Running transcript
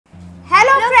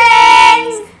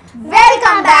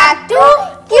back to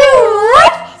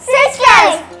Cute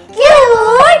Sisters.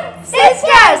 Cute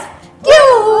Sisters.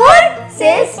 Cute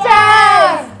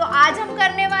Sisters. तो आज हम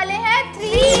करने वाले हैं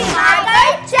 3 मार्कर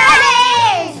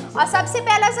चैलेंज। और सबसे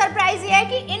पहला सरप्राइज ये है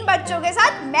कि इन बच्चों के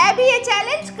साथ मैं भी ये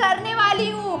चैलेंज करने वाली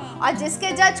हूँ। और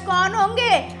जिसके जज कौन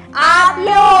होंगे? आप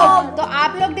लोग। तो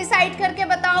आप लोग डिसाइड करके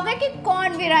बताओगे कि कौन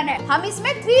विनर है। हम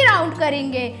इसमें 3 राउंड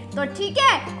करेंगे, तो ठीक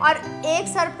है। और एक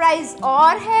सरप्राइज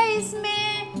और है इसमें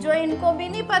जो इनको भी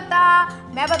नहीं पता,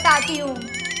 मैं बताती हूँ।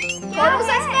 खोलो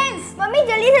सस्पेंस। मम्मी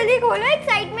जल्दी जल्दी खोलो,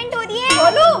 एक्साइटमेंट हो रही है।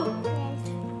 खोलूं?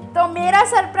 तो मेरा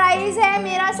सरप्राइज है,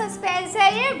 मेरा सस्पेंस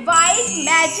है ये व्हाइट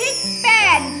मैजिक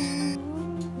पेन।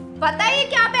 पता है ये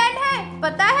क्या पेन है?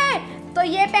 पता है? तो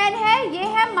ये पेन है, ये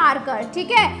है मार्कर,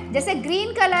 ठीक है। जैसे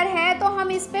ग्रीन कलर है तो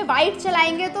हम इस पे व्हाइट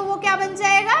चलाएंगे तो वो क्या बन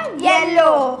जाएगा?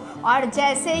 येलो। और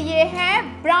जैसे ये है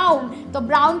ब्राउन, तो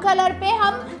ब्राउन कलर पे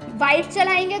हम व्हाइट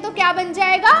चलाएंगे तो क्या बन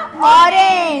जाएगा?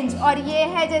 ऑरेंज। और ये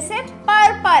है जैसे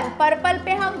पर्पल, पर्पल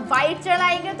पे हम व्हाइट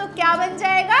चलाएंगे तो क्या बन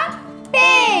जाएगा?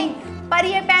 पिंक। पर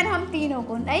ये पेन हम तीनों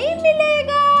को नहीं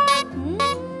मिलेगा।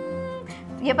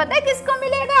 ये पता है किसको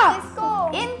मिलेगा? किसको?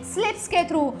 इन स्लिप्स के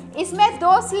थ्रू। इसमें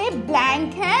 2 स्लिप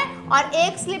ब्लैंक हैं और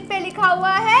एक स्लिप पे लिखा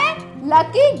हुआ है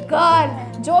लकी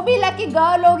गर्ल। जो भी लकी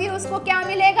गर्ल होगी उसको क्या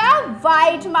मिलेगा?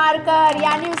 व्हाइट मार्कर,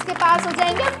 यानी उसके पास हो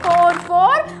जाएंगे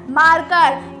 4 मार्कर।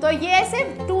 तो ये सिर्फ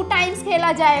 2 टाइम्स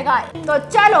खेला जाएगा। तो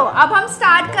चलो अब हम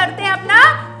स्टार्ट करते हैं अपना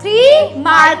 3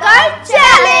 मार्कर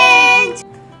चैलेंज।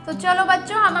 तो चलो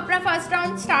बच्चों, हम अपना फर्स्ट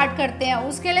राउंड स्टार्ट करते हैं।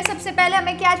 उसके लिए सबसे पहले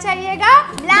हमें क्या चाहिएगा?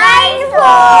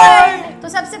 ब्लाइंडफोल्ड। तो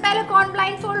सबसे पहले कौन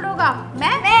ब्लाइंडफोल्ड होगा?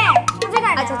 मैं। मुझे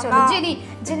करना अच्छा चलो, होगा।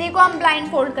 जिनी को हम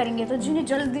ब्लाइंडफोल्ड करेंगे। तो जिनी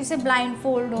जल्दी से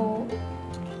ब्लाइंडफोल्ड हो।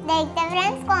 देखते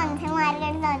फ्रेंड्स कौन से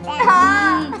मार्कर्स होते हैं।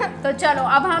 हाँ। तो चलो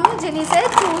अब हम जिनी से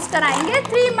चूज कराएंगे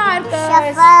 3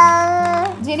 मार्कर्स।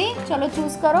 जिनी चलो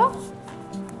चूज करो।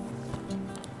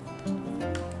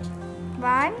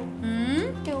 1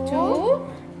 2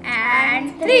 and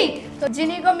 3। तो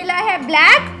जिनी को मिला है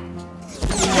black,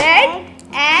 red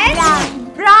and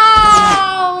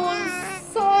brown.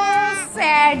 So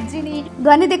sad जिनी।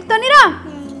 ध्वनि दिख तो नहीं रहा?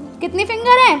 कितनी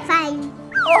फिंगर है? 5।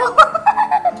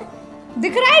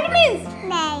 दिख रहा है? इट मींस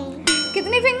नहीं।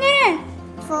 कितनी फिंगर है?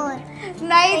 4।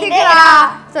 नहीं दिख रहा।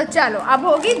 तो चलो अब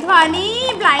होगी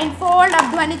ध्वनि ब्लाइंडफोल्ड।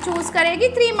 अब ध्वनि चूज करेगी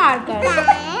 3 मार्कर।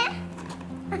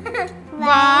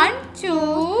 1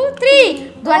 2 3।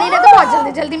 ध्वनि ने तो बहुत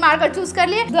जल्दी जल्दी मार्कर चूज कर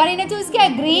लिए। ध्वनि ने चूज किया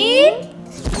ग्रीन,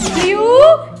 ब्लू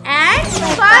एंड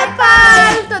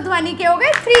पर्पल। तो ध्वनि के हो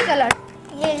गए 3 कलर।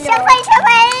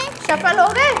 शफल हो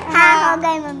गए? हाँ हो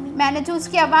गए मम्मी। मैंने चूज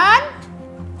किया 1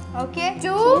 ओके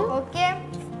 2 ओके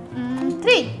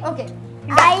 3 ओके।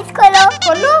 आइस खोलो।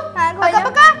 खोलो? हाँ, पका खोलो।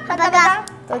 पका।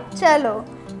 तो चलो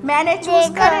मैंने चूज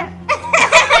करे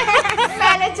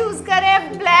मैंने चूज करे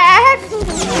ब्लैक,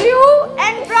 ब्लू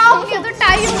एंड ब्राउन। ये तो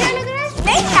टाई हो गया लग रहा है।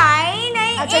 नहीं टाई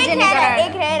नहीं। अच्छा,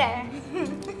 एक हेयर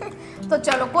है। तो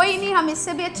चलो कोई नहीं, हम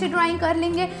इससे भी अच्छी ड्राइंग कर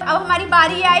लेंगे। अब हमारी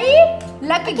बारी आई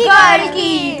लकी गर्ल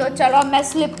की। तो चलो अब मैं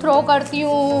स्लिप थ्रो करती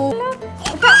हूँ।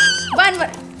 1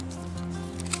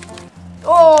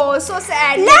 ओह सो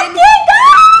सैड।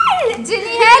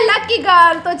 जिनी है लकी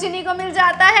गर्ल, तो जिनी को मिल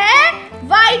जाता है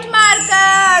व्हाइट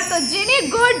मार्कर। तो जिनी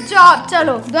गुड जॉब।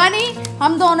 चलो ध्वनि,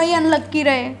 हम दोनों ही अनलक्की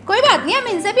रहे। कोई बात नहीं, हम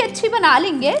इनसे भी अच्छी बना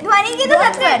लेंगे। ध्वनि की तो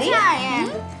सबसे अच्छा है,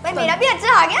 पर मेरा भी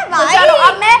अच्छा आ गया। तो चलो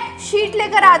अब मैं शीट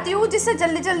लेकर आती हूँ जिससे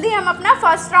जल्दी जल्दी हम अपना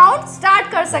फर्स्ट राउंड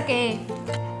स्टार्ट कर सके।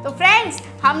 तो फ्रेंड्स,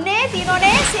 हमने तीनों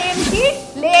ने सेम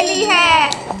शीट ले ली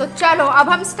है। तो चलो अब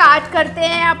हम स्टार्ट करते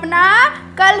हैं अपना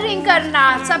कलरिंग करना।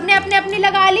 सबने अपने अपनी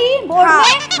लगा ली बोर्ड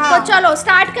में। तो चलो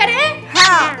स्टार्ट करें?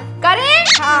 करें?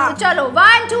 तो चलो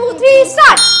 1 2 3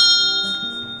 स्टार्ट।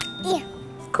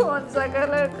 कौन सा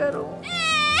कलर करूं?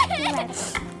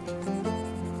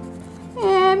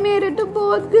 मेरे तो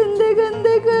बहुत गंदे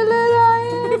गंदे कलर आए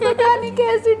हैं। पता नहीं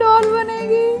कैसी डॉल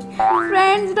बनेगी।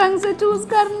 फ्रेंड्स ढंग से चूज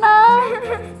करना।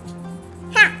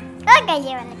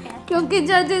 ये वाला कलर, क्योंकि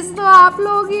जजेस तो आप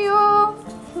लोग ही हो।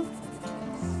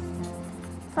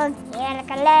 ये वाला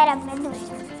कलर अब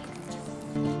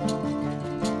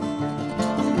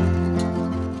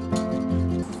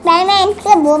मैं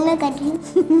इसके बो में कर रही हूँ।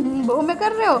 वो में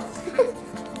कर रहे हो?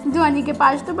 ध्वनि के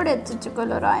पास तो बड़े अच्छे अच्छे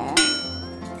कलर आए हैं।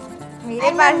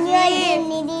 मेरे पास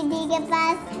दीदी के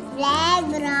पास ब्लैक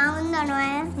ब्राउन दोनों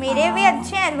है। मेरे भी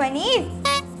अच्छे हैं ध्वनि।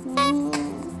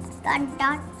 Dot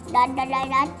dot dot dot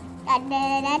dot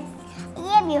dot.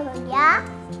 ये भी हो गया।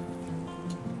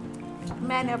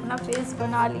 मैंने अपना फेस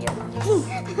बना लिया।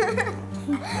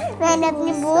 मैंने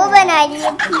अपनी बो बना ली।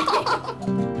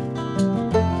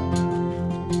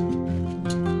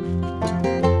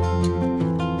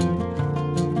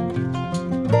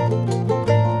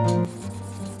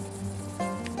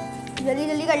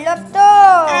 कर लो अब तो।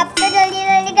 आप तो जल्दी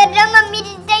जल्दी कर रहा हूँ। मम्मी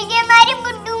चाहिए हमारी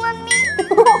बुड्ढू मम्मी।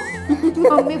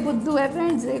 मम्मी बुद्धू है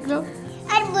फ्रेंड्स, देख लो।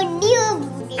 और बुड्ढी हो गई।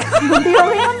 बुद्धि हो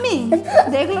गई मम्मी,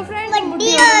 देख लो फ्रेंड्स।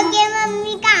 बुड्ढी हो गई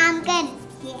मम्मी, काम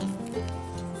करती है।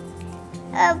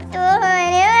 अब तो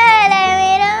होने वाला है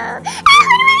मेरा।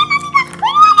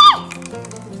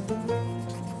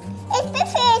 इस पे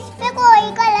फेस पे कोई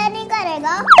कलर नहीं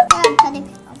करेगा। अच्छा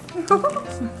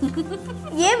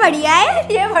ये बढ़िया है,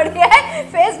 ये बढ़िया है।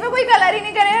 फेस पे कोई कलर ही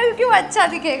नहीं करेगा क्योंकि वो अच्छा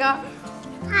दिखेगा।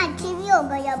 अच्छी भी हो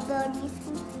गई अब बॉडी।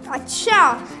 अच्छा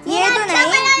ये तो अच्छा नहीं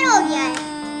कलर हो गया है।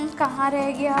 कहाँ रह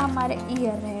गया? हमारे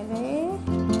ईयर रह गए।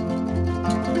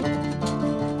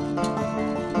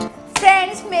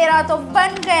 फ्रेंड्स मेरा तो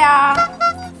बन गया।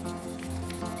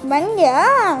 बन गया।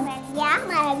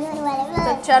 हमारा घर वाले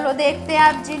तो चलो देखते हैं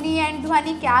आप जिनी एंड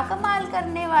ध्वनि क्या कमाल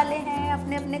करने वाले हैं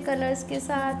अपने अपने कलर्स के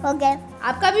साथ। हो गया।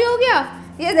 आपका भी हो गया।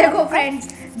 ये देखो फ्रेंड्स,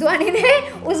 ध्वनि ने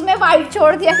उसमें व्हाइट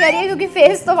छोड़ दिया, कह रही है क्योंकि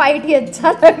फेस तो व्हाइट ही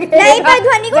अच्छा लगेगा। नहीं पर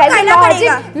ध्वनि को करना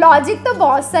पड़ेगा। लॉजिक तो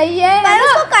बहुत सही है पर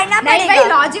उसको करना नहीं पड़ेगा। भाई,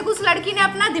 लॉजिक उस लड़की ने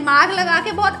अपना दिमाग लगा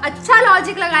के बहुत अच्छा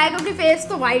लॉजिक लगाया क्योंकि फेस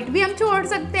तो व्हाइट भी हम छोड़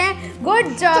सकते हैं। गुड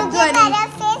जॉब ध्वनि। मेरा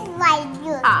फेस व्हाइट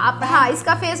आप हाँ,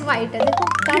 इसका फेस व्हाइट है। देखो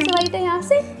कहाँ से व्हाइट है? यहाँ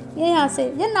से, ये यहाँ से,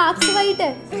 ये नाक से व्हाइट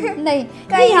है नहीं,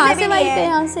 ये यहाँ से व्हाइट है,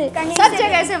 यहाँ से सब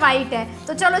जगह से व्हाइट है।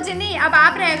 तो चलो जिनी अब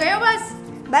आप रह गए हो बस।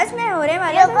 बस मैं होने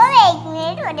वाला हूँ। एक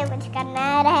मिनट, मुझे कुछ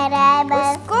करना रह रहा है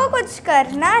बस। उसको कुछ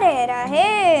करना रह रहा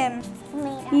है।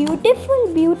 Beautiful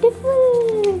beautiful.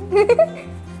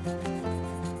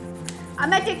 अब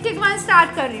मैं टिक टिक 1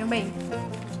 स्टार्ट कर रही हूँ भाई।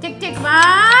 टिक टिक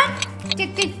 1,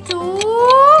 टिक टिक 2,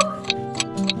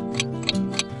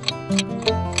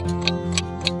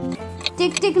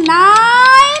 टिक टिक 9,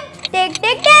 टिक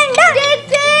टिक 10, टिक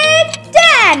टिक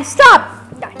 10। स्टॉप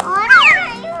और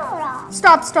नहीं हो रहा।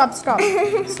 Stop stop stop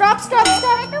stop stop stop.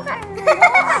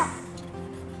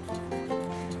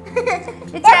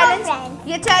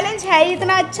 ये चैलेंज है ही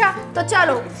इतना अच्छा। तो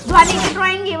चलो ध्वनि की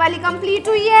ड्राइंग ये वाली कंप्लीट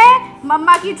हुई है,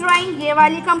 मम्मा की ड्राइंग ये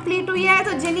वाली कंप्लीट हुई है।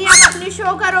 तो जिनी आप अपनी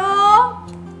शो करो।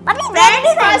 फ्रेंड्स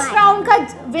फर्स्ट राउंड का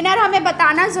विनर हमें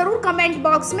बताना जरूर कमेंट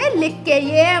बॉक्स में लिख के।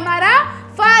 ये है हमारा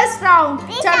फर्स्ट राउंड।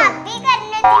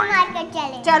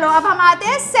 चलो अब हम आते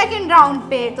हैं सेकंड राउंड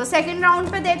पे। तो सेकंड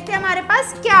राउंड पे देखते हैं हमारे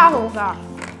पास क्या होगा।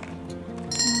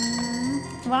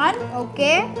 1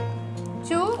 okay,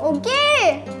 2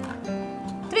 okay,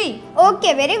 3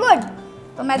 okay, very good.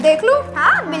 तो मैं देख लूं?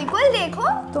 हाँ बिल्कुल देखो।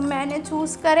 तो मैंने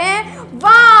चूज करे।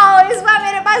 वाओ, इस बार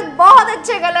मेरे पास बहुत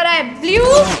अच्छे कलर है, blue,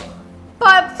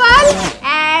 purple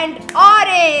and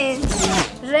orange,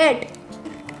 red.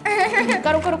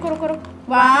 करो करो करो करो।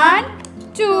 1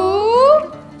 2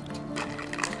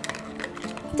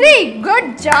 3। गुड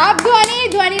जॉब ध्वनि।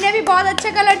 ध्वनि ने भी बहुत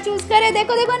अच्छे कलर चूज करे।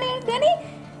 देखो देखो ध्वनि,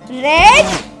 रेड।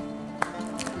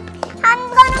 हम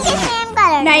दोनों के सेम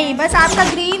कलर नहीं, बस आपका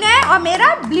ग्रीन है और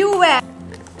मेरा ब्लू है।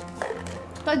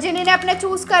 तो जिनी ने अपने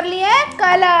चूज कर लिए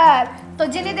कलर। तो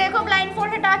जिनी देखो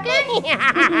ब्लाइंडफोल्ड हटा के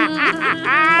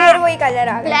फिर वही कलर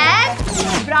आ गया, ब्लैक,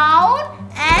 ब्राउन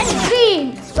एंड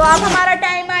ग्रीन। तो अब हमारा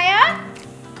टाइम आया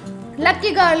लक्की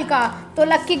गर्ल का। तो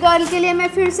लक्की गर्ल के लिए मैं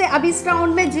फिर से, अब इस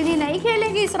राउंड में जिनी नहीं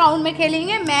खेलेंगी, इस राउंड में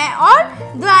खेलेंगे मैं और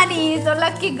ध्वनि। तो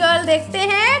लक्की गर्ल देखते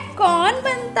हैं कौन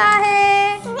बनता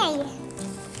है। नहीं,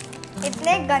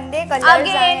 इतने गंदे कलर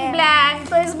अगेन ब्लैक।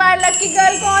 तो इस बार लक्की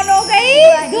गर्ल कौन हो गई?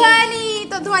 ध्वनि।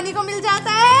 तो ध्वनि को मिल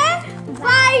जाता है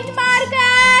व्हाइट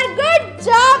मार्कर। गुड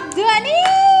जॉब ध्वनि।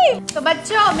 तो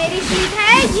बच्चों मेरी शीट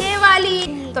है ये वाली।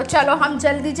 तो चलो हम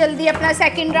जल्दी जल्दी अपना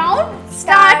सेकंड राउंड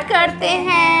स्टार्ट करते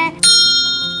हैं।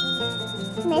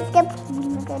 मैं इसके फूल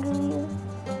में करूँगी।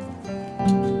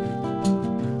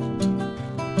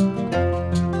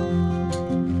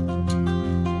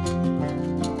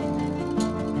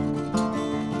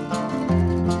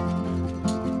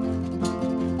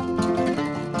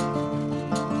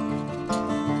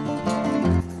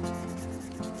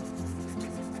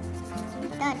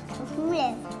 फूल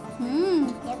है।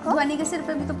 देखो ध्वनि के सिर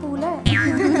पे भी तो फूल है।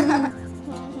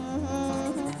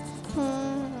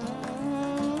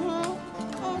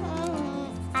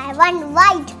 I want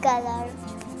white color.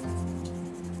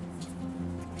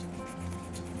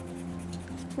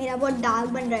 मेरा बहुत डार्क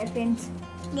बन रहा है फ्रेंड्स।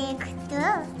 देख तो।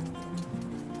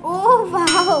 Oh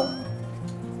wow,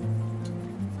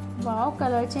 wow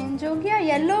colour change हो गया,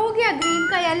 येलो हो गया, ग्रीन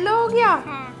का येलो हो गया।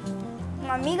 हाँ,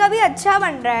 मम्मी का भी अच्छा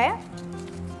बन रहा है।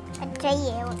 अच्छा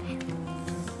ये हो रहा है।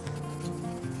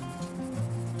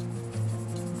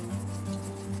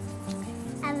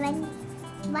 I want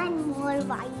one more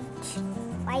white.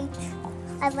 White.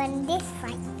 I want this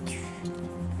white.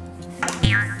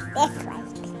 This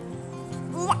white.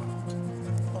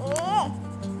 Yeah.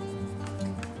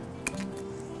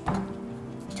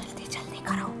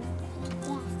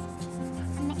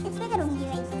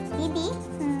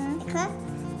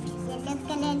 Colour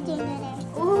change हो रहा है।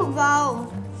 Oh wow.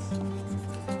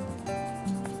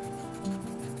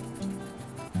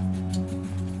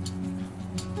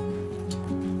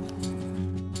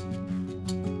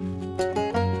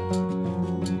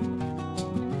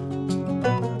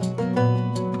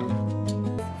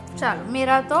 चलो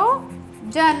मेरा तो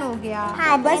डन हो गया।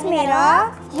 हाँ, बस मेरा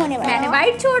होने वाला मैंने है।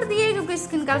 व्हाइट छोड़ दिए क्योंकि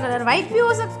स्किन का कलर व्हाइट भी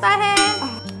हो सकता है।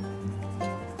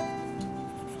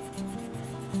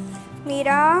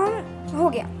 मेरा हो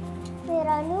गया।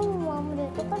 मेरा नहीं हुआ, मुझे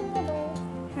तो करने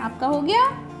दो। आपका हो गया?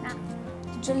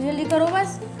 जल्दी जल्दी करो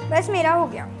बस। बस मेरा हो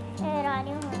गया। मेरा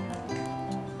नहीं हुआ।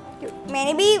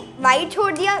 मैंने भी वाइट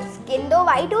छोड़ दिया, स्किन तो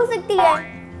वाइट हो सकती है।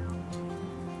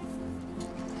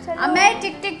 अब मैं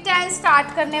टिक टिक 10 स्टार्ट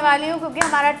करने वाली हूँ क्योंकि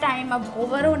हमारा टाइम अब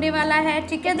ओवर होने वाला है।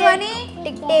 ठीक है ध्वनि?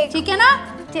 टिक टिक। ठीक है ना?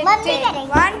 टिक मम्मी टिक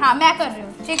करेंगी। 1। हाँ मैं कर रही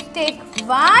हूँ। टिक टिक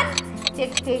 1,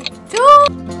 टिक टिक 2,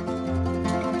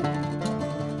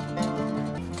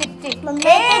 टिक टिक मम्मी तो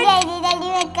 8, जल्दी जल्दी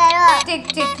मत करो। टिक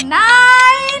टिक 9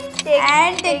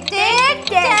 एंड टिक टिक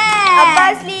 10। अब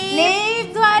बस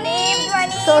लीव ध्वनि।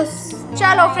 ध्वनि। तो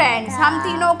चलो फ्रेंड्स, हम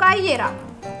तीनों का ये रहा।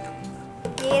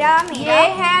 मेरा ये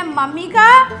है मम्मी का,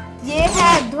 ये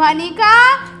है ध्वनि का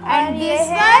एंड ये दिस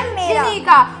है वन मेरा। जिनी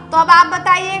का। तो अब आप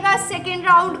बताइएगा सेकंड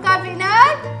राउंड का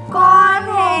विनर कौन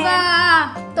होगा?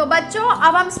 तो बच्चों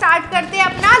अब हम स्टार्ट करते हैं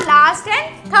अपना लास्ट एंड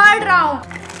थर्ड राउंड।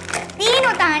 3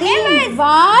 उतारने बस।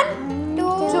 1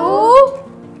 2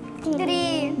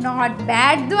 3। नॉट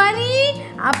बैड ध्वनि,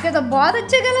 आपके तो बहुत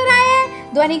अच्छे कलर आए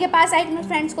हैं। ध्वनि के पास आए, अपने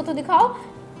फ्रेंड्स को तो दिखाओ।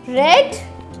 Red,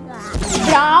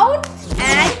 brown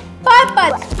and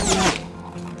purple.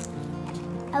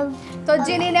 तो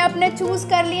जिनी ने अपने चूज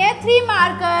कर लिए 3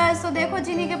 मार्कर्स। तो देखो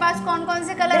जिनी के पास कौन कौन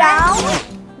से कलर है। ब्राउन,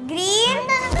 ग्रीन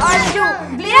और ब्लू।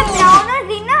 मेरा ब्राउन और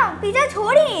ग्रीन ना पीछा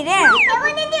छोड़ ही नहीं रहे।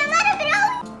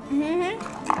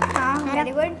 हाँ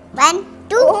वेरी गुड। 1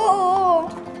 2 ओह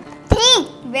 3।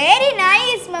 वेरी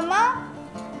नाइस मम्मा।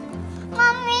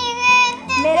 मम्मी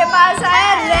मेरे पास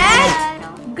आया रेड,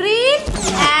 ग्रीन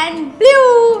एंड ब्लू।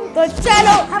 तो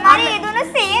चलो हमारे ये दोनों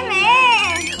सेम है।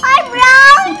 और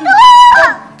ब्राउन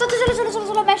तो चलो चलो चलो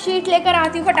चलो मैं शीट लेकर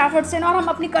आती हूँ फटाफट से ना, और हम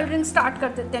अपनी कलरिंग स्टार्ट कर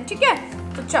देते हैं। ठीक है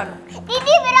तो चलो।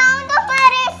 दीदी ब्राउन तो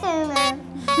हमारे सेम है।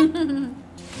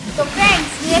 तो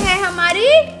फ्रेंड्स ये है हमारी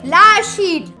लास्ट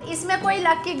शीट। इसमें कोई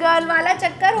लकी गर्ल वाला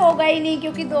चक्कर होगा ही नहीं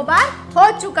क्योंकि 2 बार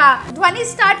हो चुका। ध्वनि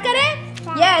स्टार्ट करें?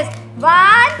 Yes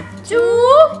 1 2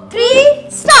 3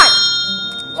 start.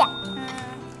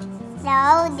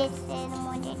 Now this is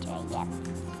मुझे चाहिए।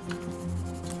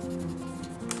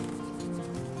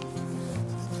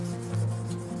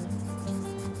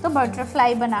 तो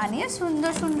बटरफ्लाई बनानी है,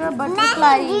 सुंदर सुंदर मैं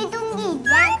बटरफ्लाई। जीतूंगी।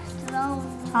 Next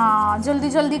round। हाँ जल्दी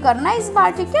जल्दी करना इस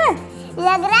बार। ठीक है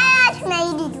लग रहा है आज मैं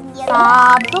ही जीतूंगी।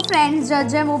 हाँ तो फ्रेंड्स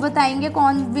जज है, वो बताएंगे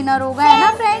कौन विनर होगा, है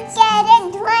ना फ्रेंड्स?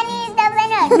 ध्वनि इज द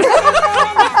विनर।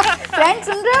 फ्रेंड्स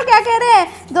सुन रहे हो क्या कह रहे हैं?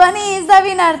 ध्वनि इज द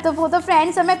विनर। तो वो तो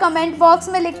फ्रेंड्स हमें कमेंट बॉक्स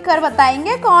में लिख कर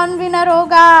बताएंगे कौन विनर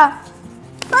होगा।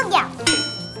 हो गया।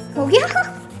 हो गया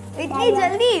इतनी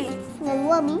जल्दी? नहीं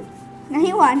हुआ अभी।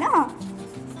 नहीं हुआ ना।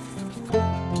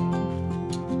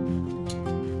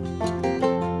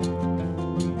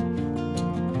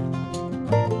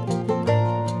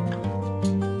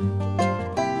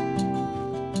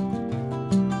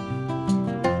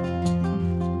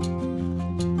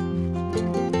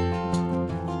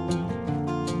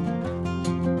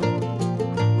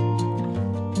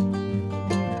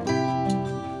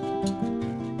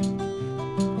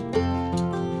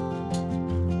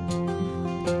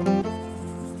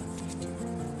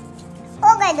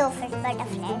 दो फिर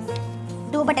बटरफ्लाई।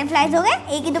 2 बटरफ्लाईज हो गए?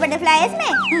 एक ही 2 बटरफ्लाई है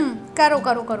इसमें? करो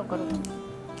करो करो करो।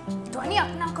 ध्वनि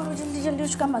अपना करो जल्दी जल्दी,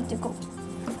 उसका मत देखो।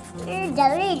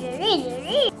 जल्दी जल्दी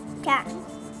जल्दी। क्या?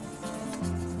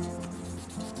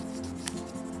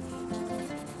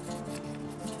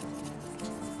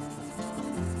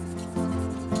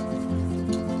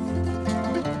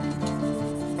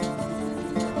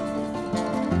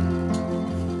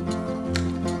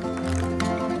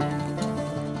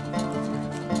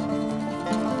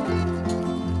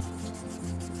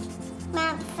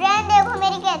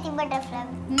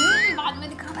 बटरफ्लाई बाद में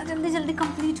दिखाना, जल्दी जल्दी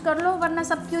कंप्लीट कर लो वरना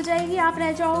सबकी हो जाएगी, आप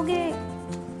रह जाओगे।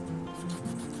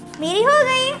 मेरी हो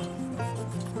गई।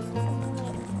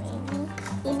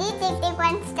 दीदी टिक टिक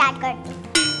 1 स्टार्ट कर दो।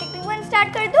 टिक टिक 1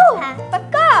 स्टार्ट कर दूं? हाँ।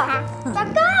 पक्का? हाँ।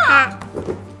 पक्का? हाँ।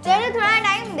 चलो थोड़ा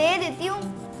टाइम दे देती हूँ,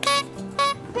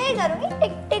 फिर करूँगी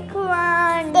टिक टिक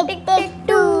 1 टिक टिक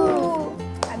 2।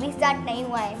 अभी स्टार्ट नहीं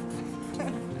हुआ है।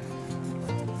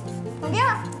 हो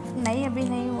गया? नहीं अभी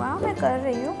नहीं हुआ, मैं कर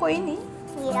रही हूँ, कोई नहीं।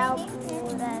 मेरा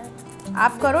पूरा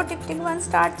आप करो टिक टिक 1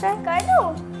 स्टार्ट। चाहे कर दूँ?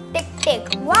 टिक टिक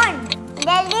 1,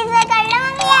 जल्दी से कर लो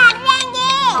मम्मी, हार जाएंगे।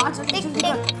 टिक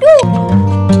टिक 2,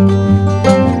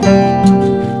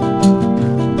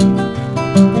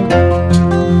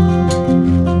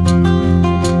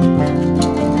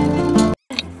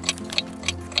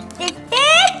 टिक टिक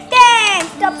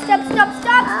 10।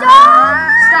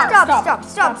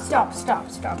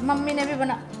 स्टॉप। मम्मी ने भी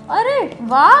बना। अरे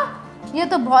वाह, ये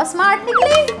तो बहुत स्मार्ट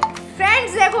निकली।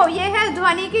 फ्रेंड्स देखो, ये है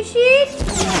ध्वनि की शीट,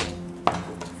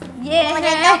 ये है,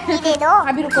 दे दो।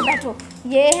 अभी रुको बैठो,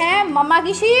 ये है मम्मा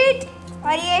की शीट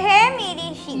और ये है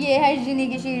मेरी शीट। ये है जिनी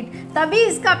की शीट। तभी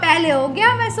इसका पहले हो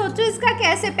गया। मैं सोचू इसका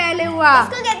कैसे पहले हुआ।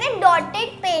 इसको कहते हैं dotted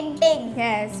painting.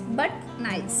 Yes but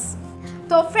nice.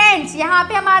 तो फ्रेंड्स यहाँ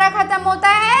पे हमारा खत्म होता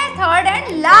है थर्ड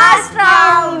एंड लास्ट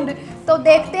राउंड। तो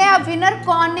देखते हैं अब विनर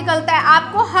कौन निकलता है।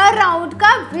 आपको हर राउंड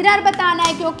का विनर बताना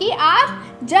है क्योंकि आप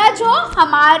जज हो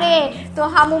हमारे। तो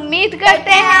हम उम्मीद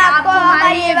करते हैं आपको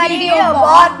हमारी ये वीडियो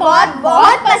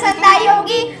बहुत पसंद आई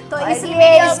होगी। तो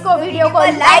इसलिए इसको वीडियो को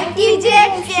लाइक कीजिए,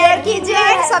 शेयर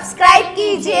कीजिए, सब्सक्राइब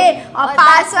कीजिए और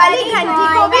पास वाली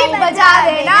घंटी को भी बजा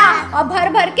देना और भर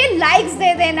भर के लाइक्स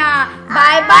दे देना।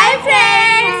 Bye bye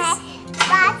friends.